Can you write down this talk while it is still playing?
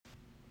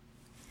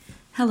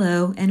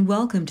Hello, and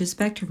welcome to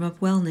Spectrum of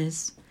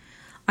Wellness.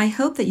 I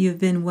hope that you've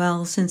been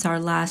well since our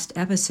last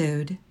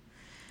episode.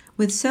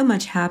 With so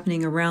much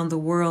happening around the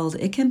world,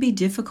 it can be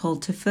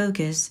difficult to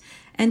focus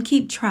and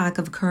keep track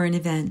of current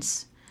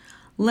events,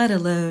 let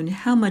alone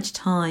how much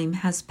time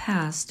has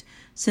passed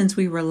since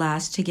we were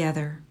last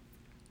together.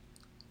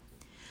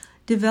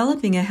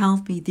 Developing a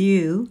healthy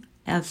view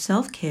of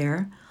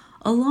self-care,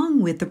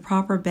 along with the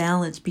proper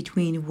balance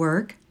between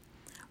work,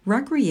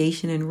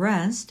 recreation, and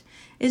rest,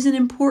 is an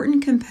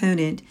important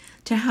component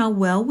to how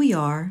well we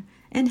are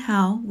and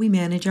how we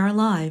manage our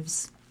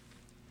lives.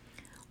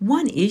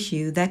 One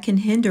issue that can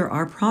hinder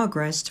our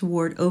progress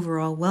toward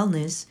overall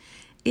wellness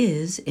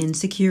is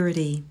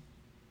insecurity.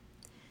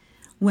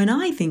 When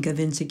I think of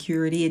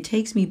insecurity, it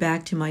takes me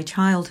back to my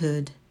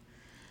childhood.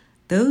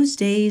 Those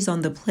days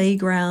on the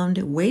playground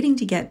waiting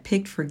to get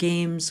picked for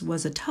games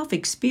was a tough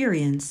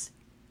experience.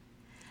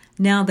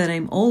 Now that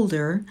I'm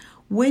older,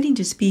 waiting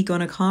to speak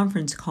on a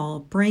conference call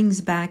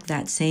brings back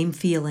that same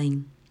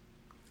feeling.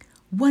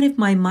 What if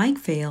my mic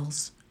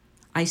fails?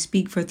 I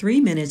speak for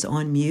 3 minutes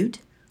on mute,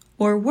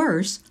 or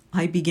worse,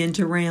 I begin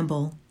to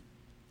ramble.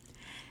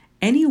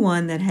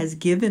 Anyone that has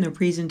given a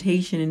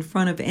presentation in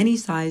front of any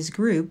size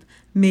group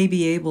may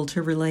be able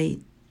to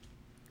relate.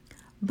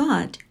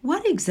 But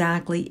what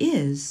exactly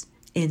is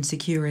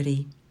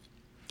insecurity?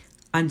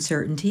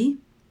 Uncertainty,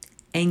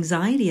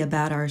 anxiety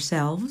about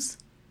ourselves,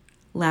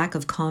 lack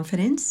of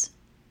confidence?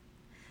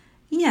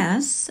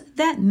 Yes,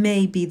 that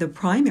may be the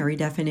primary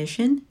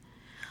definition,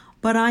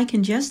 but I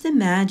can just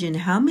imagine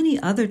how many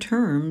other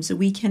terms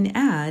we can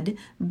add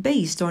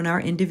based on our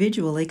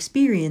individual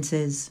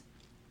experiences.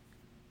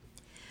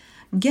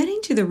 Getting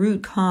to the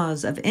root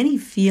cause of any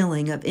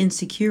feeling of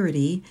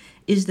insecurity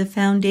is the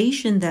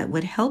foundation that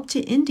would help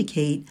to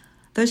indicate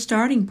the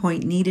starting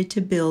point needed to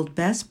build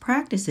best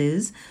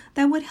practices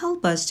that would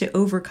help us to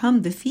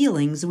overcome the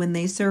feelings when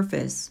they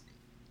surface.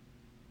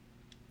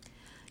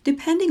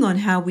 Depending on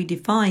how we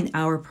define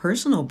our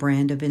personal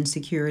brand of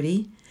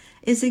insecurity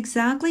is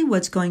exactly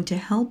what's going to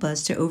help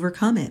us to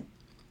overcome it.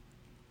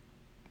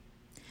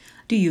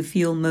 Do you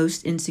feel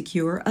most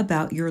insecure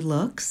about your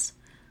looks,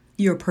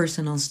 your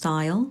personal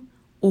style,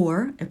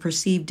 or a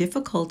perceived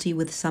difficulty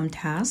with some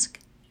task?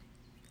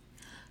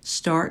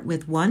 Start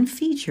with one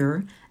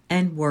feature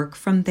and work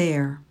from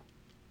there.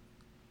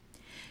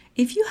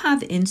 If you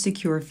have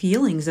insecure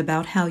feelings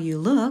about how you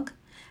look,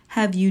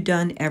 have you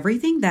done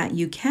everything that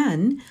you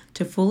can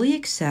to fully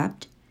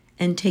accept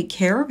and take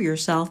care of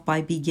yourself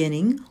by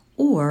beginning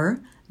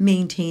or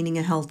maintaining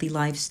a healthy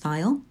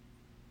lifestyle?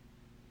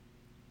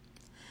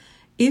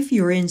 If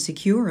you're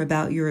insecure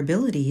about your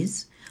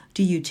abilities,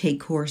 do you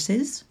take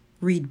courses,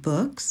 read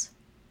books,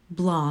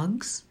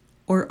 blogs,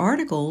 or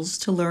articles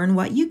to learn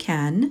what you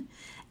can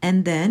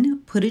and then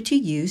put it to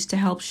use to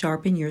help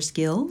sharpen your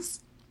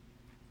skills?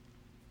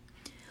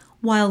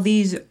 While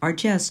these are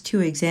just 2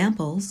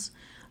 examples,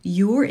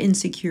 your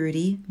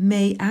insecurity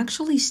may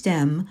actually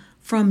stem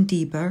from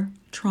deeper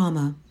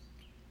trauma.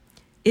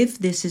 If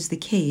this is the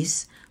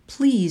case,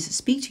 please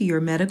speak to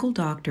your medical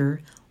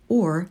doctor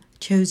or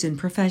chosen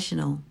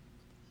professional.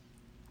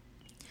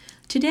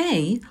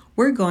 Today,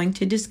 we're going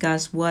to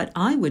discuss what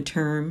I would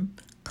term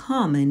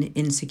common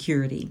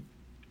insecurity.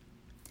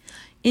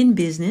 In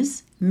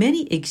business,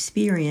 many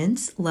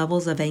experience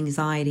levels of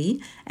anxiety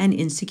and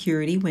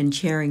insecurity when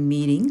chairing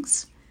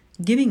meetings,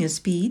 giving a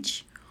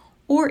speech,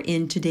 or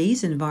in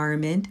today's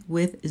environment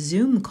with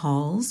Zoom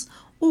calls,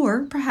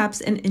 or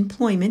perhaps an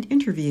employment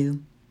interview.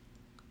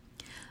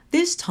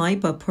 This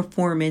type of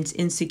performance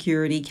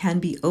insecurity can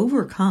be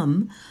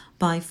overcome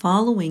by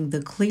following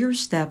the clear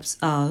steps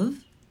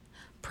of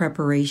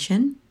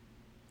preparation,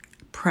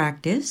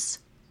 practice,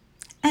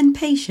 and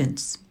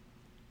patience.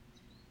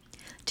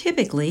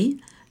 Typically,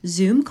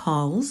 Zoom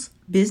calls,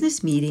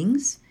 business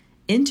meetings,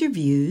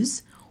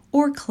 interviews,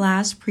 or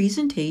class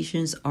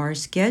presentations are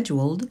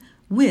scheduled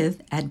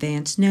with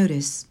advance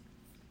notice.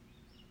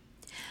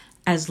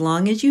 As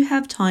long as you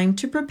have time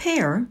to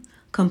prepare,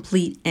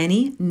 complete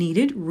any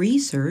needed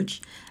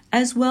research,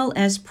 as well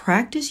as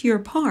practice your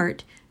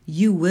part,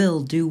 you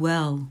will do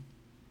well.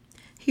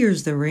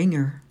 Here's the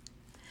ringer.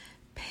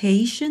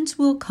 Patience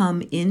will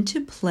come into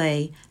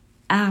play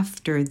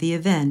after the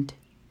event.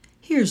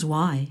 Here's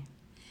why.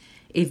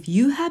 If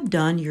you have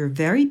done your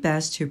very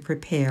best to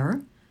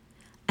prepare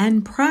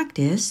and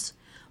practice,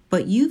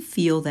 but you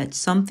feel that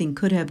something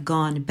could have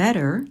gone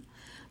better,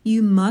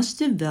 you must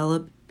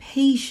develop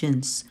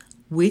patience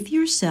with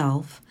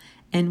yourself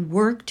and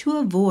work to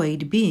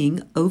avoid being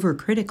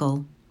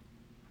overcritical.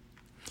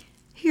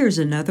 Here's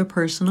another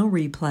personal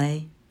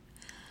replay.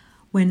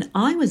 When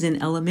I was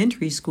in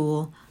elementary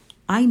school,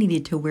 I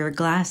needed to wear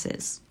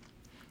glasses.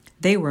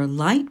 They were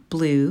light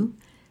blue,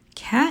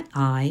 cat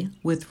eye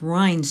with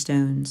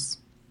rhinestones.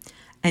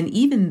 And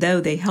even though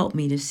they helped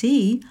me to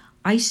see,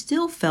 I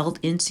still felt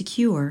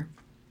insecure.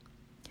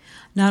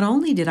 Not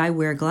only did I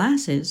wear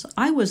glasses,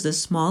 I was the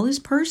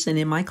smallest person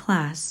in my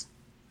class.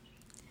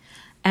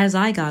 As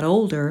I got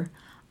older,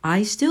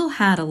 I still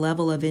had a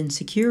level of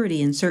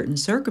insecurity in certain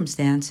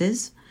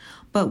circumstances,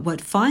 But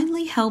what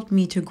finally helped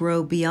me to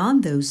grow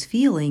beyond those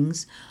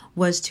feelings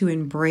was to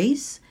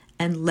embrace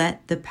and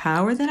let the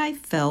power that I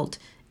felt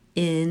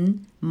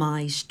in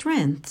my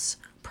strengths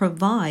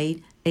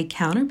provide a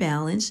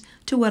counterbalance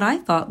to what I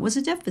thought was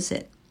a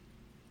deficit.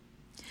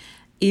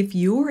 If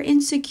your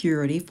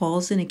insecurity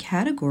falls in a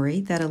category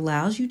that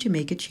allows you to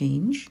make a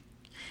change,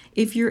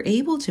 if you're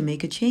able to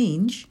make a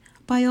change,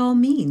 by all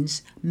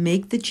means,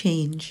 make the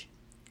change.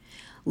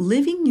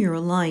 Living your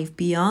life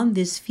beyond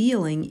this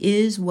feeling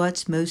is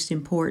what's most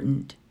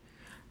important.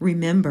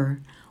 Remember,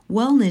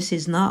 wellness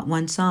is not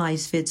one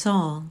size fits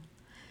all.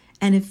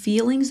 And if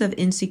feelings of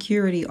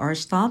insecurity are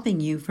stopping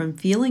you from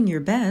feeling your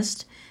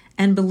best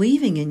and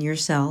believing in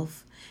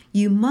yourself,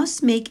 you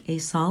must make a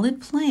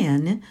solid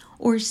plan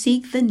or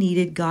seek the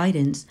needed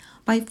guidance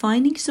by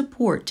finding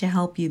support to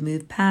help you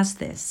move past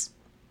this.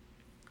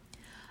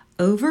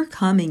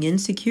 Overcoming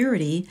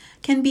insecurity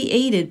can be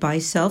aided by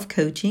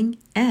self-coaching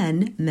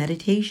and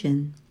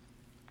meditation.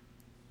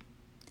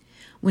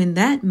 When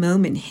that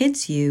moment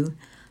hits you,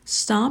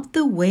 stop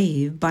the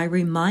wave by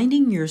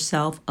reminding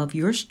yourself of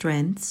your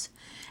strengths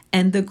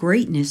and the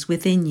greatness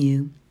within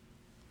you.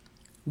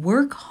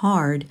 Work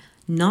hard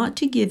not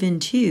to give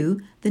in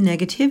to the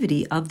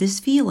negativity of this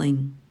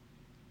feeling.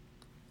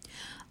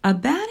 A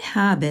bad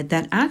habit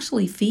that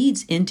actually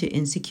feeds into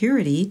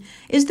insecurity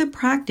is the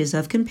practice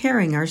of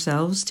comparing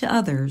ourselves to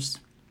others.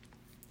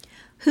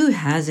 Who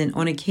hasn't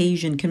on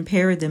occasion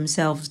compared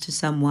themselves to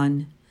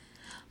someone?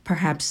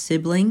 Perhaps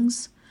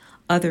siblings,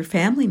 other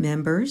family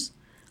members,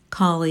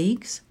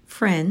 colleagues,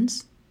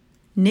 friends,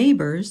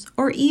 neighbors,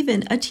 or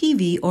even a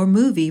TV or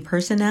movie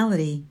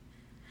personality.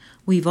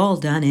 We've all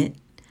done it,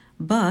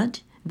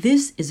 but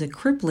this is a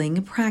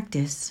crippling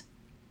practice.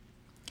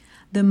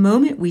 The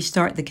moment we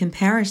start the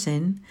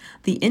comparison,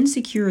 the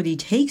insecurity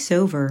takes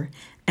over,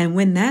 and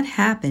when that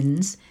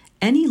happens,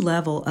 any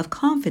level of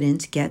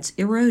confidence gets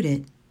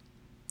eroded.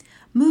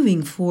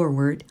 Moving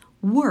forward,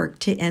 work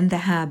to end the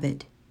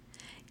habit.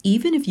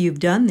 Even if you've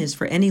done this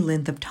for any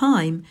length of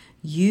time,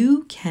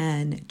 you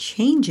can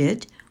change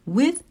it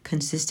with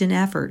consistent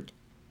effort.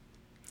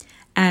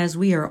 As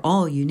we are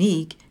all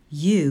unique,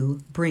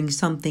 you bring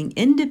something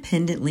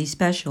independently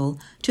special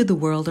to the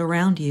world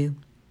around you.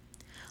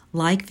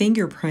 Like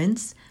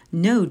fingerprints,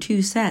 no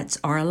two sets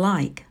are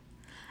alike.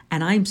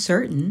 And I'm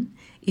certain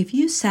if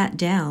you sat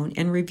down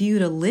and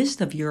reviewed a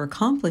list of your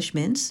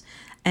accomplishments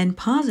and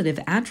positive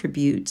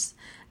attributes,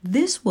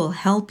 this will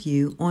help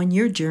you on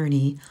your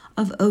journey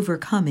of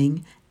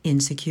overcoming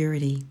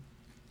insecurity.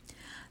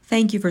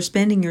 Thank you for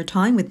spending your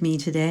time with me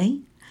today.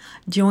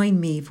 Join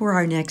me for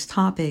our next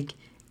topic,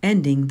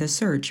 ending the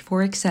search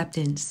for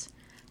acceptance.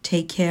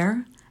 Take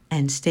care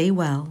and stay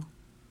well.